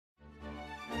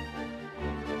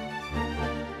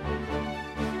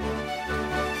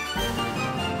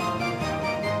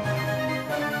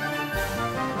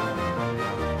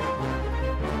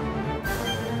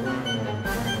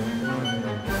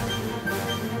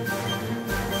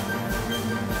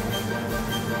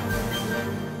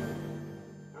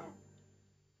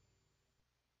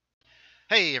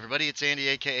Hey everybody, it's Andy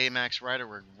aka Max Ryder.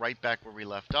 We're right back where we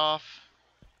left off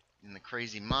in the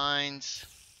crazy mines.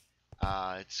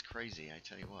 It's crazy, I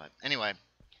tell you what. Anyway,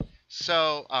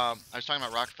 so I was talking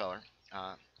about Rockefeller.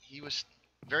 He was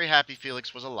very happy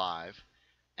Felix was alive,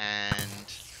 and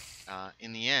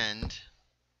in the end,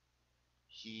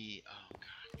 oh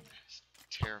god, that's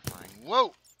terrifying.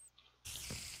 Whoa!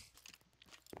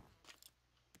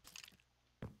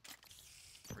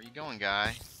 Where are you going,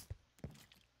 guy?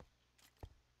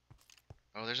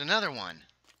 Oh, there's another one.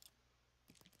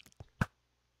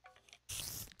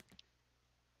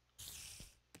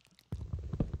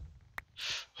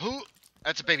 Who?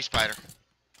 That's a baby spider.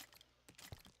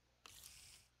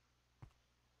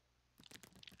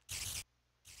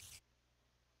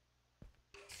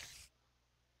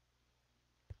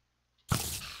 I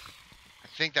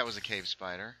think that was a cave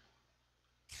spider.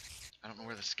 I don't know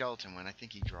where the skeleton went. I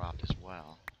think he dropped as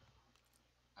well.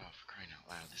 Oh, for crying out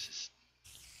loud, this is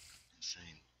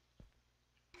insane.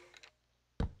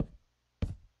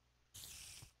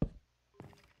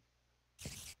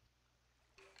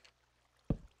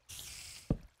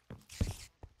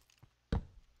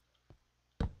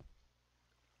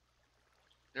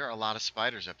 There are a lot of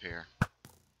spiders up here.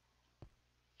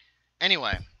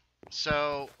 Anyway,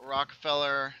 so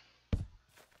Rockefeller,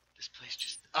 this place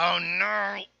just, oh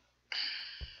no!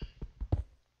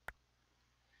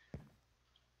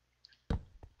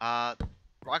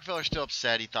 Rockefeller's still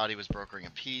upset. He thought he was brokering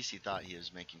a peace. He thought he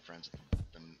was making friends with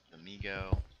the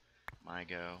Migo.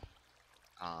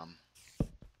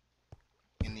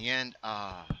 In the end,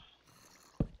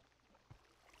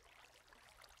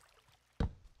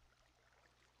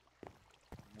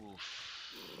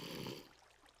 woof.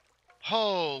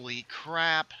 Holy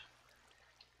crap.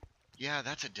 Yeah,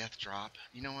 that's a death drop.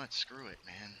 You know what? Screw it,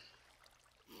 man.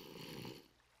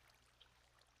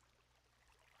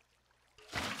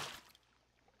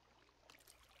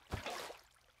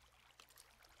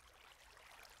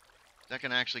 Is that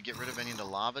going to actually get rid of any of the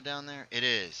lava down there? It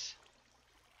is.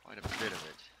 Quite a bit of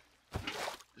it.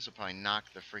 This will probably knock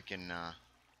the freaking... Okay.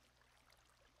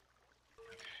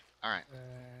 Alright.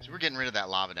 So we're getting rid of that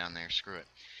lava down there. Screw it.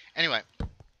 Anyway.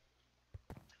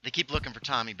 They keep looking for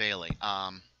Tommy Bailey.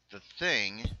 The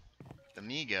thing, the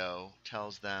Migo,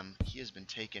 tells them he has been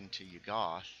taken to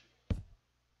Yuggoth.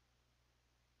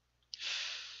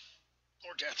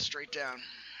 Or death straight down.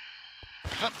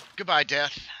 Oh, goodbye,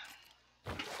 death.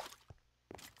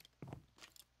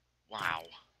 Wow.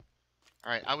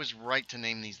 Alright, I was right to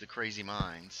name these the Crazy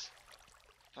Mines.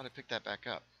 Thought I picked that back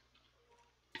up.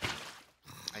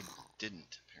 I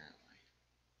didn't, apparently.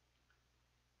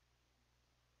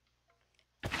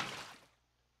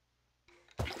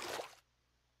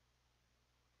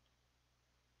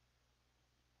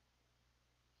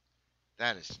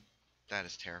 That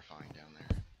is terrifying down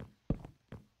there.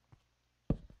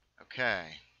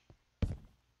 Okay.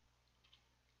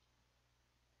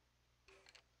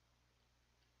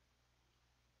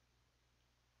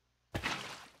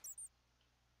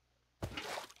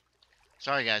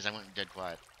 Sorry guys, I went dead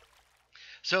quiet.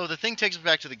 So the thing takes us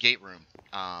back to the gate room.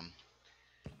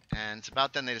 And it's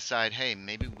about then they decide, hey,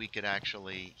 maybe we could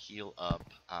actually heal up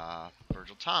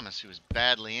Virgil Thomas, who was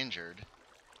badly injured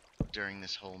during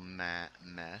this whole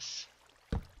mess.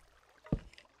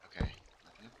 Okay,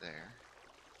 nothing up there.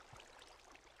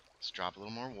 Let's drop a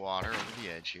little more water over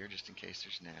the edge here, just in case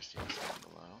there's nastiness down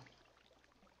below.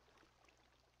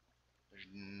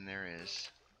 There is.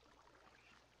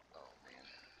 Oh, man.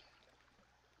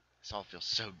 This all feels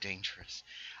so dangerous.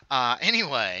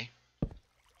 Anyway.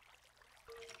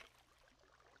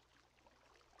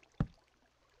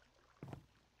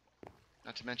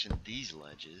 Not to mention these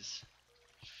ledges.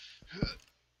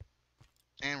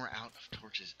 And we're out of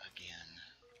torches again.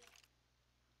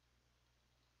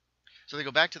 So they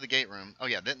go back to the gate room. Oh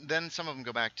yeah, then some of them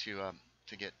go back to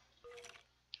get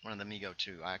one of the Migo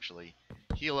to actually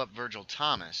heal up Virgil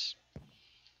Thomas,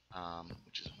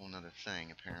 which is a whole nother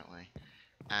thing apparently.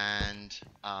 And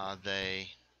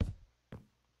they don't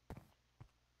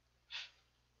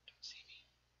see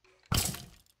me.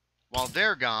 While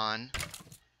they're gone,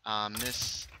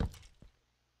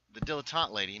 the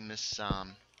dilettante lady, Miss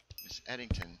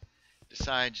Eddington,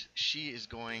 decides she is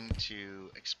going to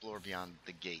explore beyond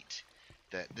the gate.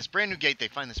 This brand new gate, they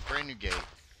find this brand new gate,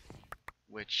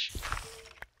 which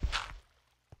I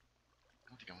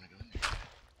don't think I want to go in there.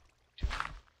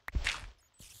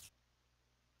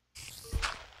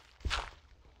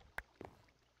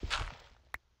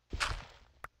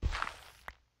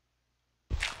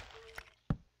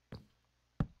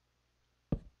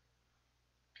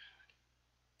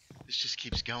 This just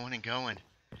keeps going and going.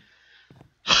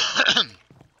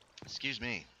 Excuse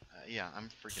me. yeah, I'm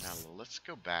freaking out a little. Let's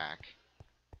go back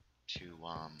to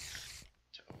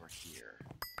over here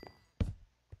and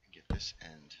get this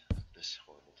end of this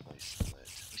horrible place lit.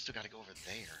 We still got to go over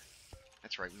there.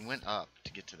 That's right. We went up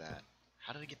to get to that.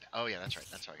 How did I get back? Oh yeah, that's right.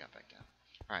 That's how I got back down.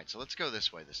 All right, so let's go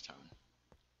this way this time.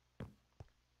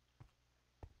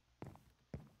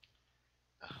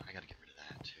 Oh, I got to get rid of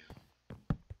that too.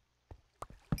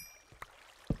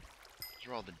 These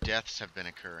are all the deaths have been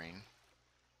occurring.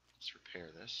 Let's repair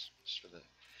this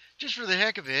just for the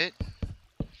heck of it.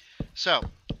 So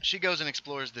she goes and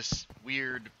explores this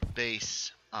weird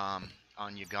base on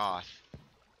Yuggoth,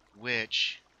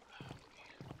 which oh,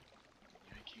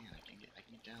 yeah, I can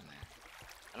get down there.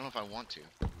 I don't know if I want to.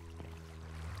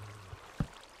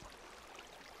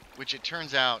 Which it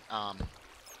turns out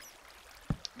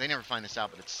they never find this out,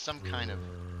 but it's some kind of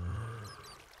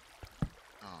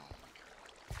oh my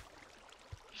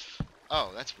god.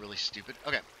 Oh, that's really stupid.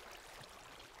 Okay.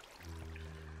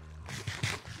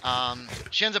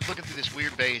 She ends up looking through this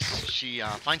weird base. She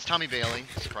finds Tommy Bailey.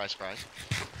 Surprise, surprise.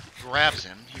 Grabs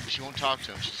him. She won't talk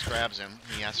to him. She just grabs him.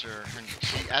 She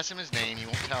asks him his name. He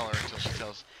won't tell her until she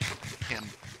tells him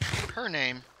her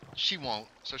name. She won't.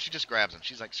 So she just grabs him.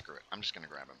 She's like, screw it. I'm just going to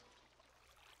grab him.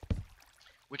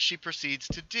 Which she proceeds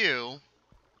to do.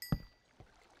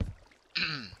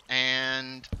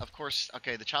 And, of course,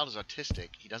 okay, the child is autistic.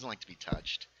 He doesn't like to be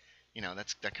touched. You know,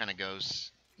 that kind of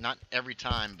goes... Not every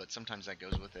time, but sometimes that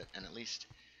goes with it. And at least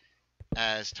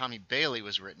as Tommy Bailey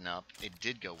was written up, it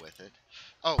did go with it.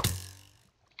 Oh.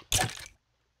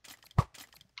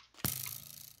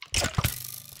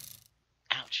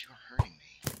 Ouch, you're hurting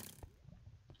me.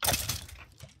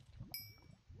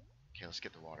 Okay, let's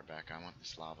get the water back. I want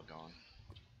this lava gone.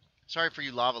 Sorry for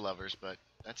you lava lovers, but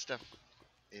that stuff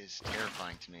is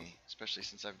terrifying to me. Especially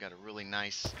since I've got a really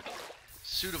nice...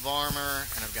 suit of armor,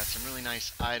 and I've got some really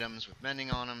nice items with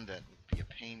mending on them that would be a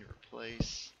pain to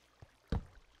replace.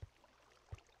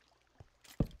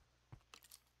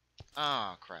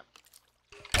 Ah, crap.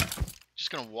 Just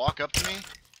gonna walk up to me?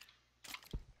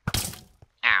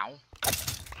 Ow.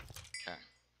 Okay.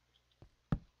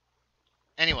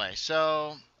 Anyway,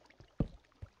 so...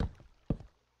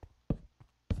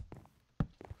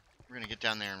 we're gonna get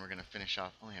down there and we're gonna finish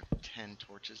off. I only have 10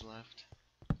 torches left.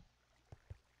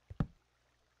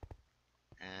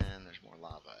 And there's more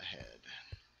lava ahead.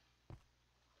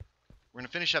 We're going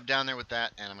to finish up down there with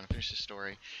that, and I'm going to finish the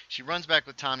story. She runs back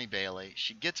with Tommy Bailey.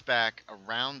 She gets back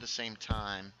around the same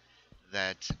time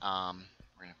that... we're going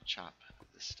to have to chop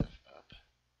this stuff up.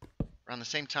 Around the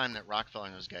same time that Rockefeller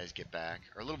and those guys get back.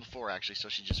 Or a little before, actually, so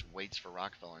she just waits for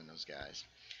Rockefeller and those guys.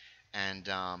 And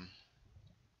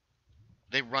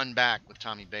they run back with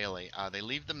Tommy Bailey. They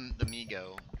leave the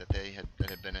Migo that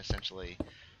had been essentially...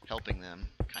 helping them,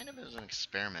 kind of as an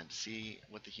experiment, to see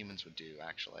what the humans would do,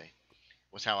 actually,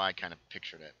 was how I kind of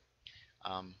pictured it.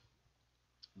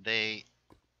 They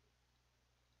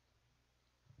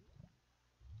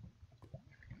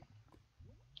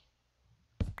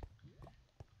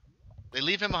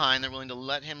leave him behind. They're willing to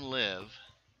let him live.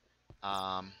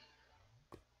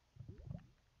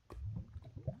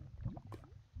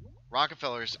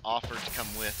 Rockefeller's offered to come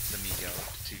with the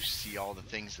Migo to see all the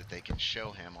things that they can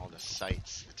show him, all the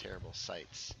sights, the terrible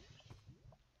sights.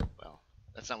 Well,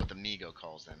 that's not what the Migo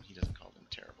calls them. He doesn't call them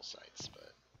terrible sights,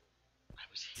 but I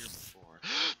was here before.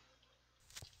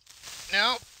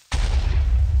 No.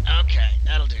 Okay,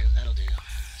 that'll do. That'll do.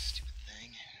 Stupid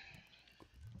thing.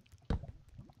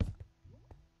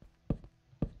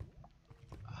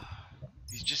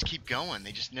 These just keep going.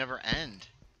 They just never end.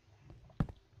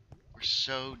 We're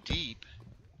so deep.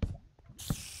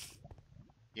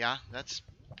 Yeah, that's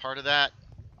part of that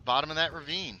bottom of that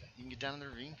ravine. You can get down in the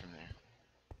ravine from there.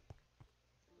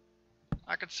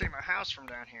 I could see my house from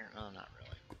down here. Oh, not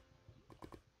really.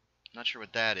 Not sure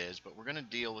what that is, but we're going to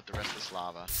deal with the rest of this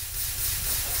lava.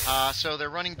 So they're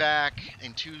running back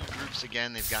in two groups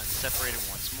again. They've gotten separated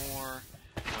once more.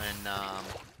 When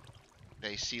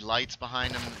they see lights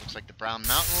behind them, it looks like the Brown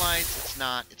Mountain lights. It's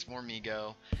not. It's more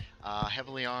Migo.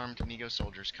 Heavily armed Migo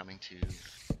soldiers coming to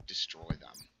destroy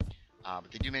them.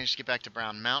 But they do manage to get back to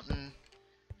Brown Mountain.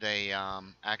 They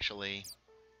actually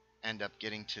end up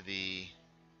getting to the...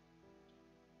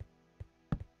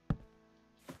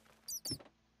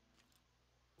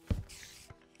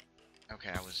 Okay,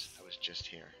 I was just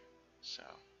here. So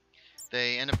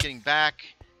they end up getting back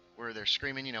where they're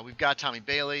screaming, you know, we've got Tommy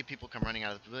Bailey. People come running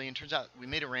out of the pavilion. Turns out we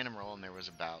made a random roll and there was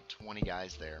about 20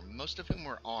 guys there, most of whom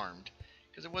were armed,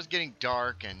 because it was getting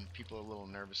dark and people are a little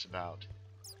nervous about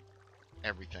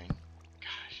everything.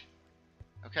 Gosh.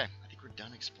 Okay, I think we're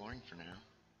done exploring for now.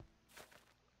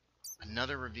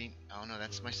 Another ravine. Oh no,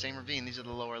 that's my same ravine. These are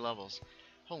the lower levels.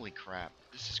 Holy crap.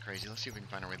 This is crazy. Let's see if we can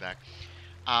find our way back.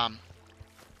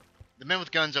 The men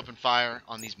with guns open fire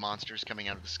on these monsters coming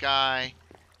out of the sky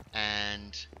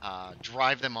and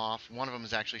drive them off. One of them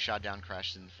is actually shot down,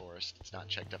 crashed in the forest. It's not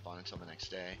checked up on until the next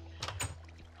day.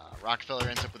 Rockefeller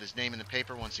ends up with his name in the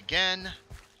paper once again,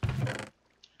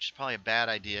 which is probably a bad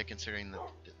idea considering that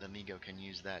the Amigo can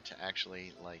use that to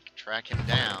actually like track him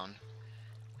down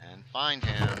and find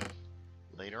him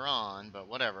later on. But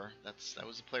whatever, that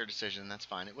was a player decision. That's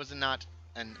fine. It was not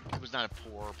a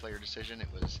poor player decision. It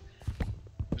was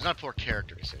not a poor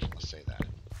character decision. Let's say that.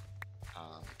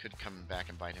 It could come back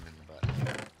and bite him in the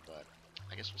butt, but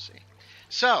I guess we'll see.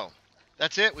 So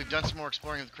that's it. We've done some more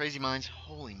exploring of the crazy mines.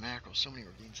 Holy mackerel, so many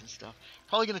ravines and stuff.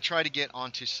 Probably going to try to get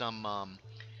onto some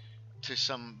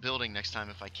building next time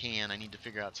if I can. I need to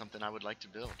figure out something I would like to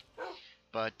build.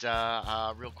 But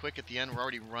real quick at the end, we're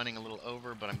already running a little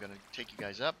over, but I'm going to take you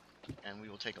guys up, and we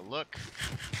will take a look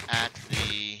at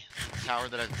the tower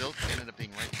that I've built. It ended up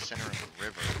being right in the center of the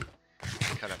river.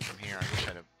 Cut up from here. I wish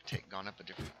I'd have gone up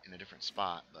in a different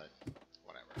spot, but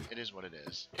whatever. It is what it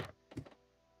is.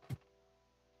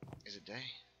 Is it day?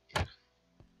 Yeah.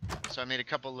 So I made a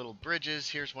couple little bridges.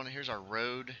 Here's our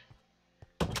road.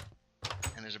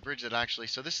 And there's a bridge that actually...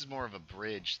 So this is more of a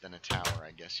bridge than a tower,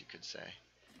 I guess you could say.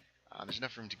 There's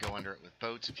enough room to go under it with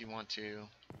boats if you want to.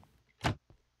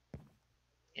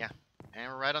 Yeah.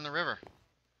 And we're right on the river.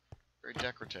 Very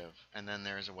decorative. And then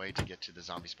there is a way to get to the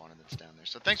zombie spawner that's down there.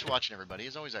 So thanks for watching, everybody.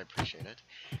 As always, I appreciate it.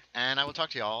 And I will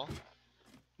talk to you all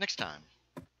next time.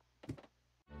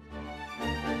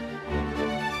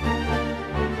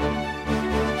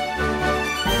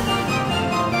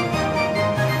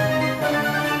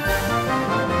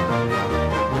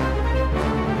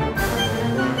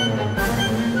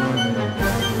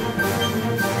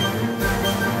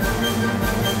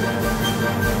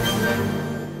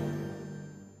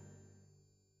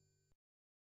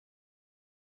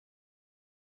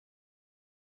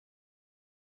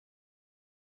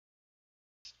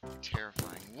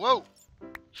 Terrifying. Whoa!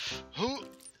 Who?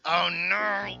 Oh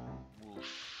no!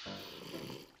 Oof.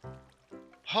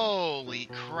 Holy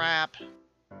crap!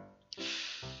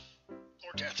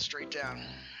 More death straight down.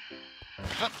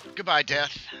 Hup, goodbye,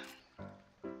 death.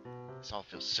 This all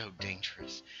feels so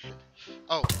dangerous.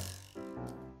 Oh.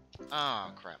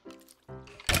 Oh, crap.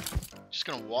 Just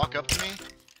gonna walk up to me?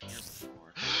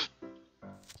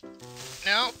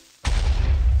 No?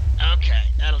 Okay,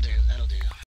 that'll do, that'll do.